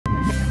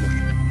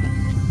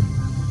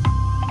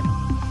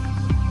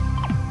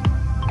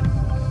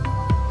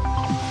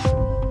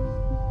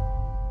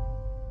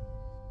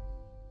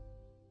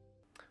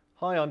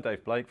Hi, I'm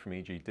Dave Blake from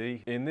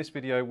EGD. In this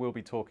video we'll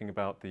be talking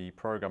about the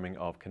programming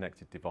of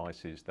connected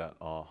devices that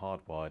are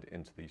hardwired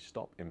into the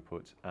stop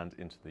input and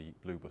into the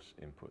Bluebus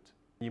input.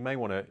 You may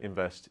want to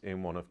invest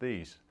in one of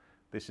these.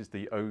 This is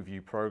the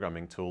overview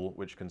programming tool,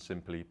 which can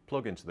simply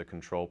plug into the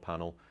control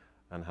panel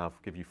and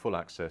give you full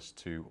access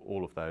to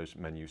all of those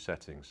menu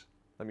settings.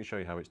 Let me show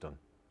you how it's done.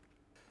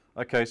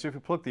 Okay, so if we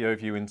plug the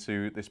overview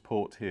into this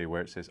port here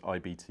where it says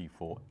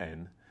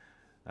IBT4N,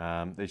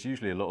 there's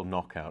usually a little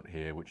knockout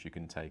here which you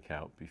can take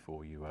out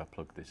before you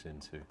plug this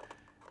into.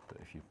 But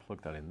if you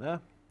plug that in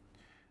there,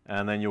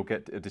 and then you'll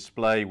get a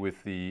display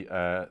with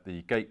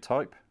the gate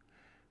type,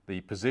 the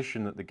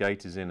position that the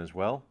gate is in as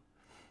well.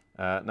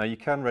 Now you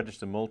can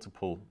register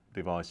multiple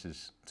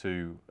devices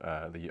to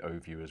the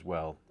overview as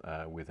well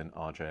with an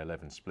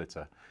RJ11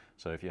 splitter.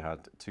 So if you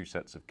had two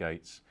sets of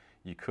gates,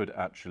 you could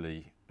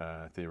actually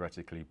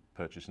theoretically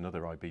purchase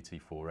another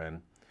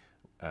IBT4N,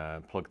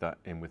 plug that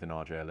in with an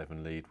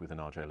RJ11 lead with an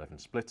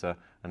RJ11 splitter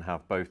and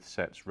have both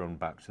sets run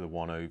back to the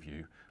one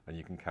overview, and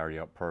you can carry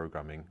out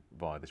programming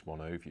via this one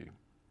overview.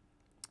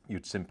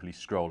 You'd simply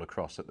scroll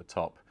across at the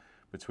top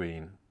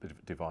between the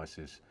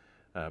devices,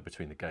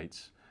 between the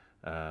gates,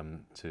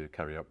 to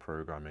carry out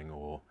programming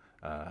or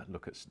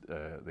look at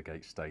the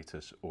gate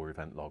status or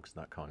event logs,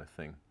 that kind of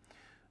thing.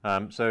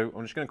 So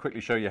I'm just going to quickly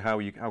show you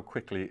how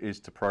quickly it is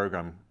to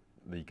program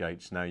the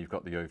gates now you've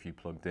got the overview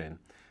plugged in.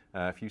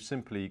 If you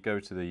simply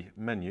go to the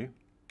menu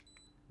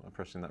by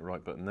pressing that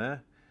right button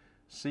there,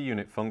 C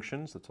unit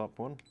functions, the top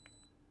one,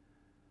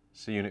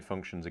 C unit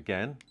functions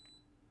again,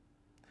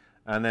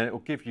 and then it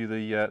will give you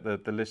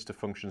the list of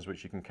functions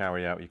which you can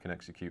carry out, you can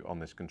execute on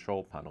this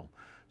control panel.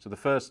 So the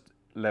first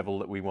level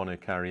that we want to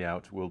carry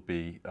out will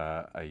be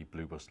a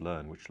Bluebus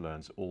learn, which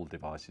learns all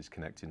devices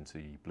connecting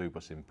to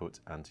Bluebus input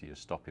and to your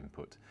stop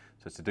input.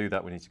 So to do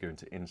that we need to go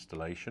into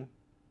installation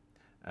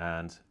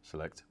and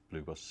select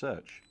Bluebus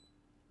search.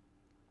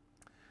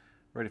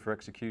 Ready for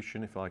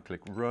execution. If I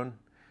click run,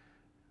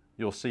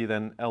 you'll see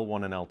then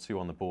L1 and L2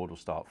 on the board will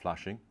start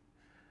flashing.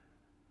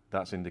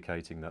 That's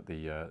indicating that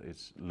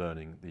it's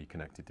learning the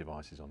connected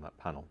devices on that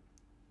panel.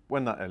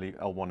 When that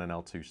L1 and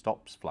L2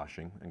 stops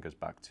flashing and goes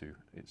back to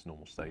its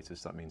normal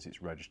status, that means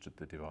it's registered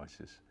the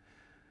devices.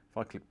 If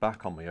I click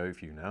back on my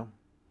overview now,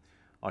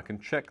 I can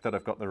check that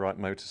I've got the right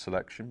motor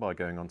selection by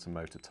going on to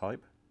motor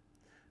type,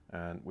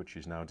 which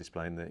is now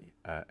displaying the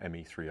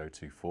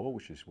ME824,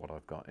 which is what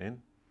I've got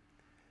in.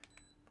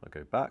 I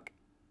go back,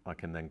 I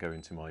can then go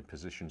into my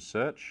position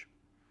search.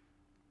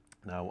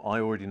 Now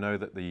I already know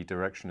that the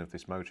direction of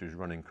this motor is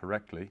running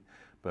correctly,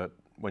 but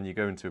when you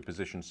go into a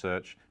position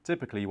search,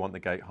 typically you want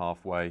the gate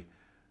halfway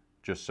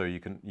just so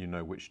you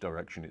know which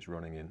direction it's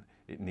running in.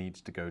 It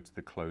needs to go to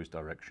the closed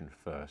direction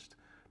first.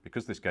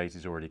 Because this gate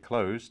is already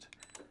closed,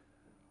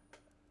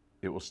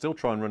 it will still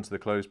try and run to the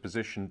closed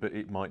position, but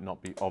it might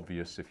not be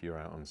obvious if you're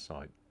out on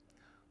site.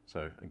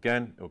 So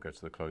again, it'll go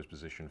to the closed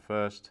position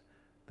first,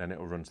 then it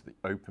will run to the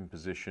open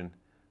position,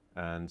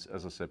 and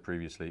as I said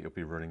previously, it'll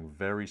be running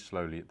very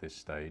slowly at this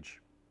stage.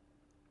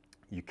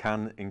 You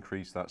can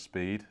increase that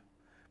speed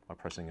by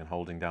pressing and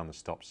holding down the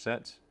stop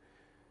set,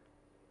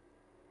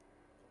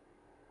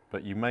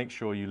 but you make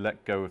sure you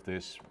let go of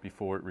this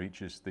before it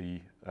reaches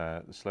the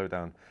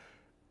slowdown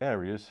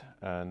areas,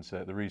 and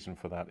the reason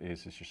for that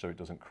is just so it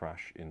doesn't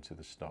crash into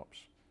the stops.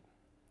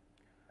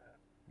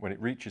 When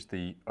it reaches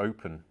the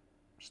open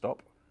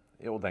stop,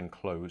 it will then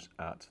close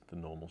at the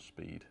normal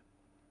speed.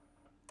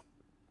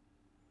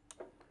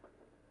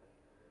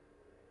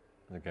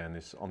 Again,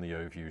 this on the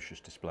overview is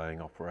just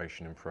displaying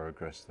operation in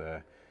progress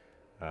there.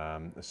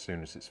 As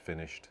soon as it's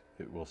finished,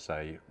 it will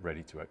say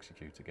ready to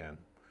execute again.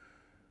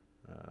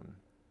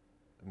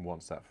 And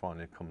once that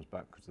finally comes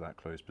back to that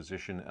closed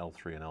position,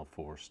 L3 and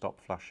L4 are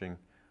stop flashing,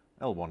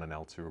 L1 and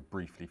L2 will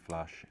briefly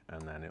flash,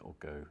 and then it will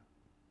go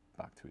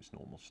back to its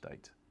normal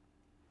state.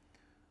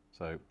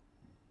 So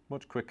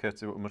much quicker,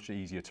 much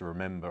easier to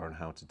remember on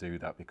how to do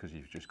that, because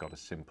you've just got a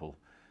simple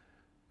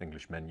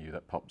English menu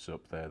that pops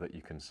up there that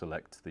you can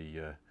select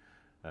the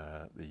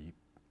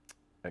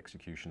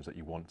executions that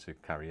you want to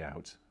carry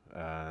out.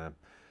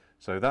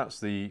 So that's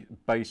the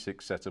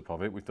basic setup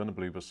of it. We've done a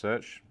Bluebus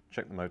search,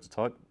 checked the motor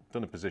type,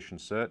 done a position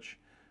search.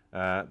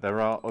 There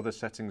are other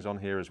settings on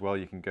here as well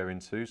you can go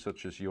into,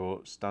 such as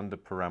your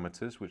standard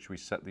parameters, which we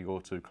set the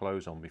auto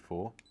close on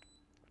before.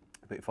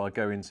 But if I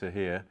go into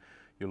here,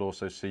 you'll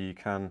also see you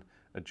can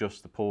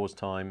adjust the pause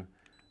time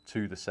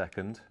to the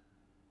second.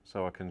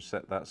 So I can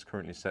set, that's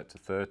currently set to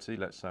 30.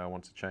 Let's say I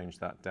want to change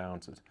that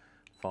down to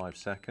 5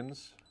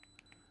 seconds.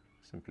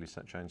 Simply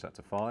change that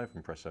to 5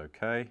 and press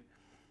OK.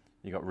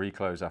 You got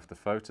reclose after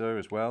photo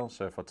as well.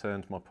 So if I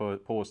turned my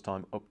pause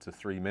time up to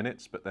 3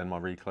 minutes, but then my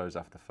reclose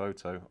after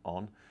photo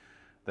on,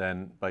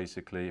 then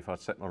basically if I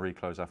set my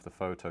reclose after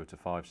photo to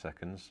 5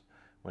 seconds,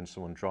 when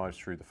someone drives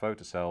through the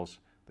photocells,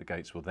 the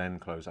gates will then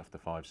close after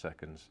 5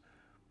 seconds.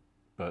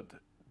 But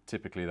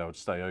typically they would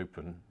stay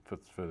open for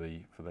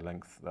the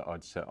length that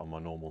I'd set on my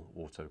normal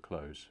auto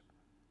close.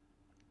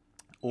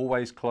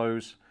 Always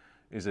close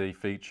is a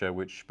feature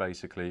which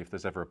basically, if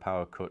there's ever a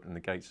power cut and the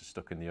gates are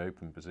stuck in the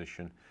open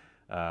position,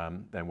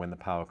 then when the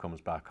power comes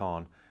back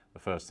on, the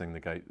first thing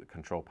the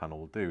control panel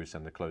will do is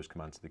send a close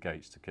command to the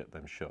gates to get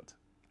them shut.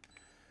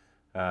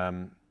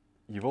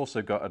 You've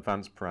also got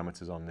advanced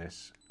parameters on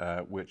this,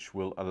 which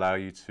will allow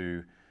you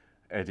to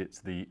edit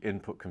the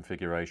input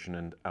configuration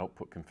and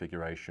output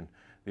configuration.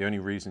 The only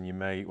reason you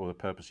may, or the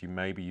purpose you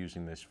may be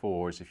using this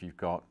for, is if you've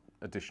got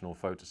additional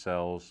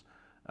photocells,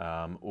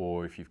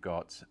 or if you've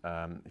got,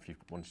 if you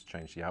want to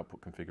change the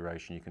output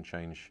configuration, you can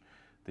change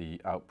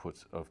the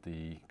output of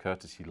the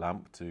courtesy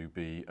lamp to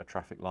be a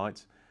traffic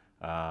light.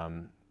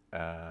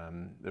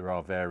 There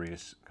are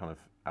various kind of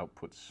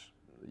outputs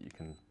that you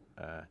can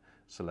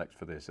select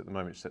for this. At the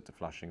moment it's set to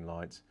flashing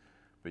lights,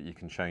 but you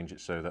can change it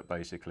so that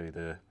basically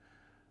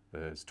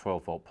there's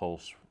 12 volt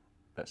pulse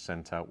that's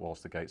sent out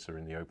whilst the gates are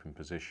in the open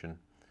position,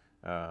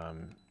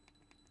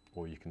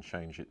 or you can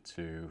change it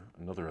to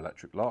another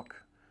electric lock,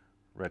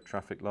 red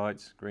traffic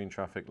lights, green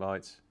traffic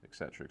lights,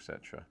 etc,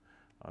 etc.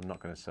 I'm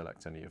not going to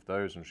select any of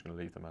those, I'm just going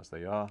to leave them as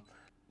they are.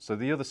 So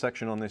the other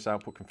section on this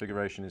output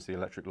configuration is the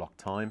electric lock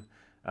time.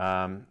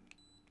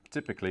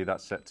 Typically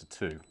that's set to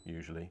 2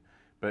 usually,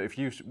 but if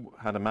you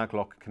had a mag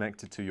lock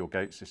connected to your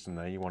gate system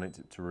there, you wanted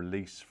it to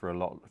release for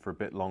a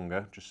bit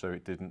longer, just so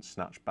it didn't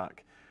snatch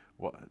back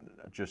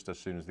just as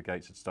soon as the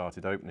gates had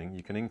started opening,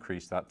 you can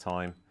increase that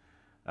time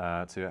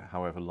to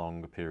however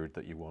long a period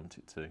that you want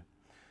it to.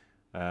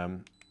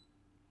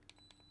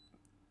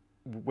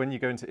 When you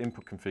go into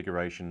input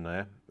configuration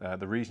there,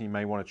 the reason you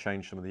may want to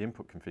change some of the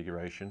input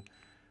configuration,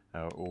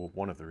 or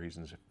one of the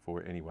reasons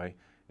for it anyway,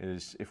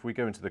 is if we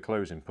go into the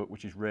close input,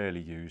 which is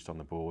rarely used on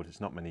the board.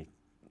 There's not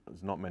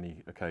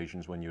many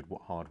occasions when you'd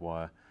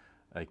hardwire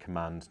a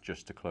command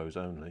just to close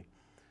only.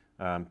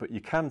 But you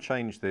can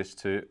change this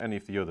to any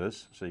of the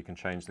others, so you can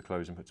change the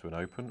close input to an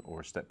open,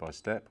 or a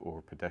step-by-step, or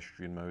a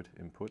pedestrian mode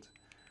input.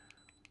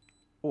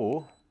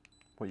 Or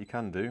what you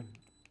can do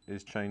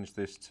is change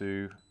this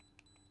to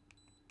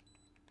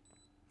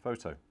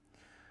photo.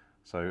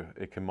 So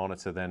it can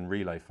monitor then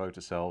relay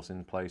photocells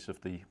in place of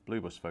the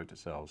Bluebus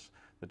photocells.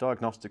 The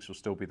diagnostics will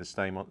still be the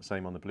same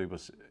on the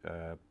Bluebus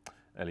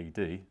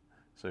LED.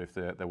 So if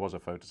there was a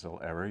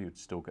photocell error, you'd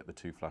still get the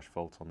 2 flash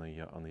fault on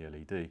the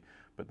LED.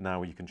 But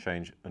now you can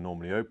change a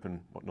normally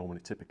open,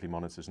 what typically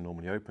monitors a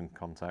normally open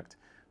contact,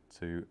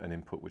 to an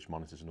input which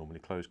monitors a normally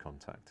closed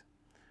contact.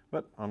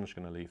 But I'm just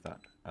going to leave that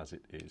as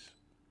it is.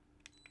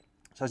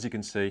 So as you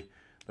can see,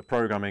 the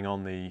programming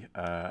on the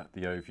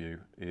OView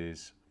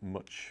is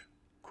much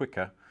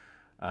quicker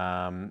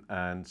and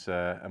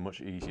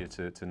much easier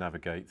to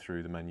navigate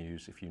through the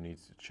menus if you need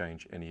to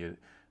change any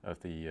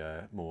of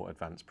the more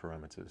advanced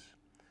parameters.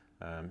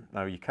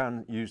 Now you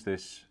can use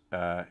this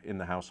in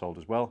the household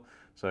as well,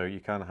 so you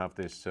can have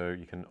this so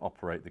you can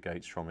operate the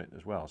gates from it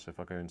as well. So if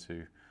I go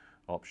into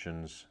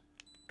options,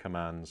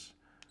 commands,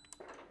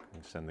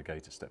 and send the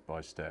gate step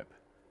by step,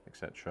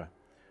 etc.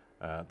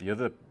 The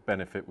other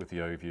benefit with the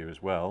OView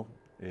as well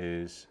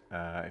is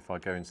if I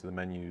go into the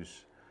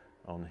menus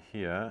on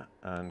here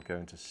and go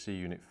into C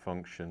unit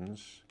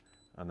functions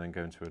and then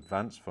go into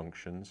advanced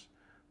functions,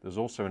 there's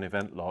also an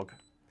event log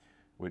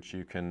which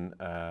you can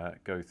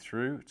go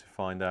through to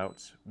find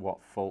out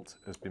what fault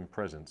has been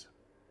present.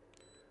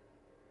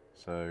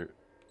 So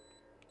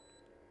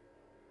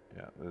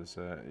yeah, there's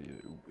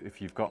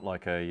if you've got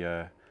like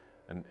an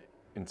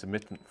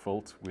intermittent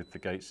fault with the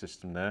gate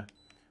system there,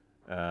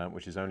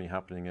 which is only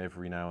happening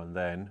every now and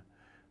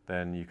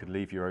then you could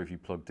leave your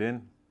OView plugged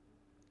in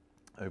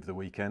over the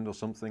weekend or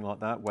something like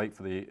that, wait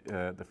for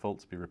the fault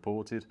to be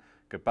reported,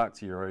 go back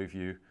to your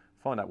OView,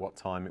 find out what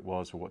time it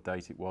was or what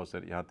date it was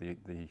that you had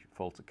the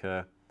fault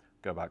occur,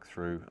 go back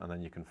through, and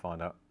then you can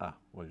find out,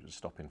 well, it was a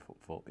stop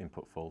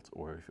input fault,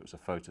 or if it was a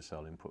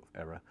photocell input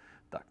error,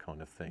 that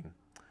kind of thing.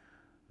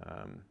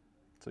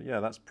 So yeah,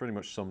 that's pretty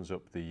much sums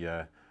up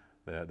the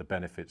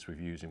benefits with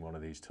using one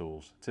of these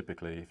tools.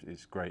 Typically,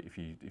 it's great if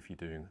you're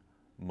doing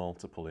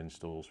multiple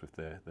installs with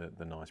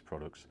the NICE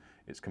products.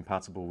 It's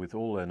compatible with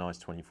all their NICE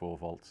 24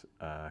 volt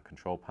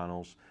control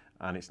panels,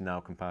 and it's now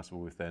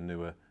compatible with their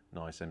newer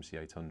NICE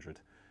MC800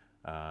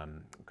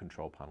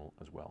 control panel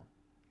as well.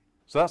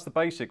 So that's the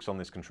basics on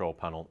this control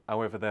panel.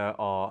 However, there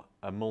are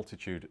a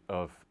multitude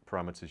of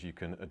parameters you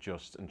can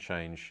adjust and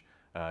change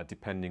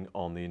depending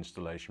on the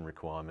installation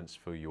requirements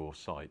for your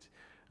site.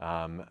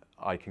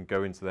 I can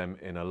go into them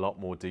in a lot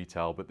more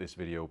detail, but this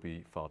video will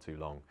be far too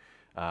long.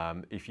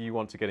 If you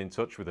want to get in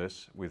touch with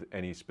us with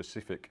any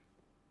specific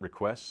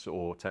requests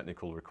or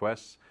technical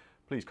requests,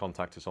 please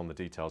contact us on the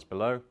details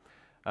below.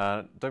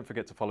 Don't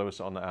forget to follow us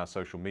on our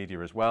social media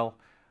as well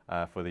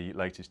for the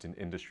latest in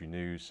industry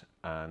news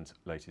and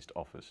latest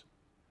offers.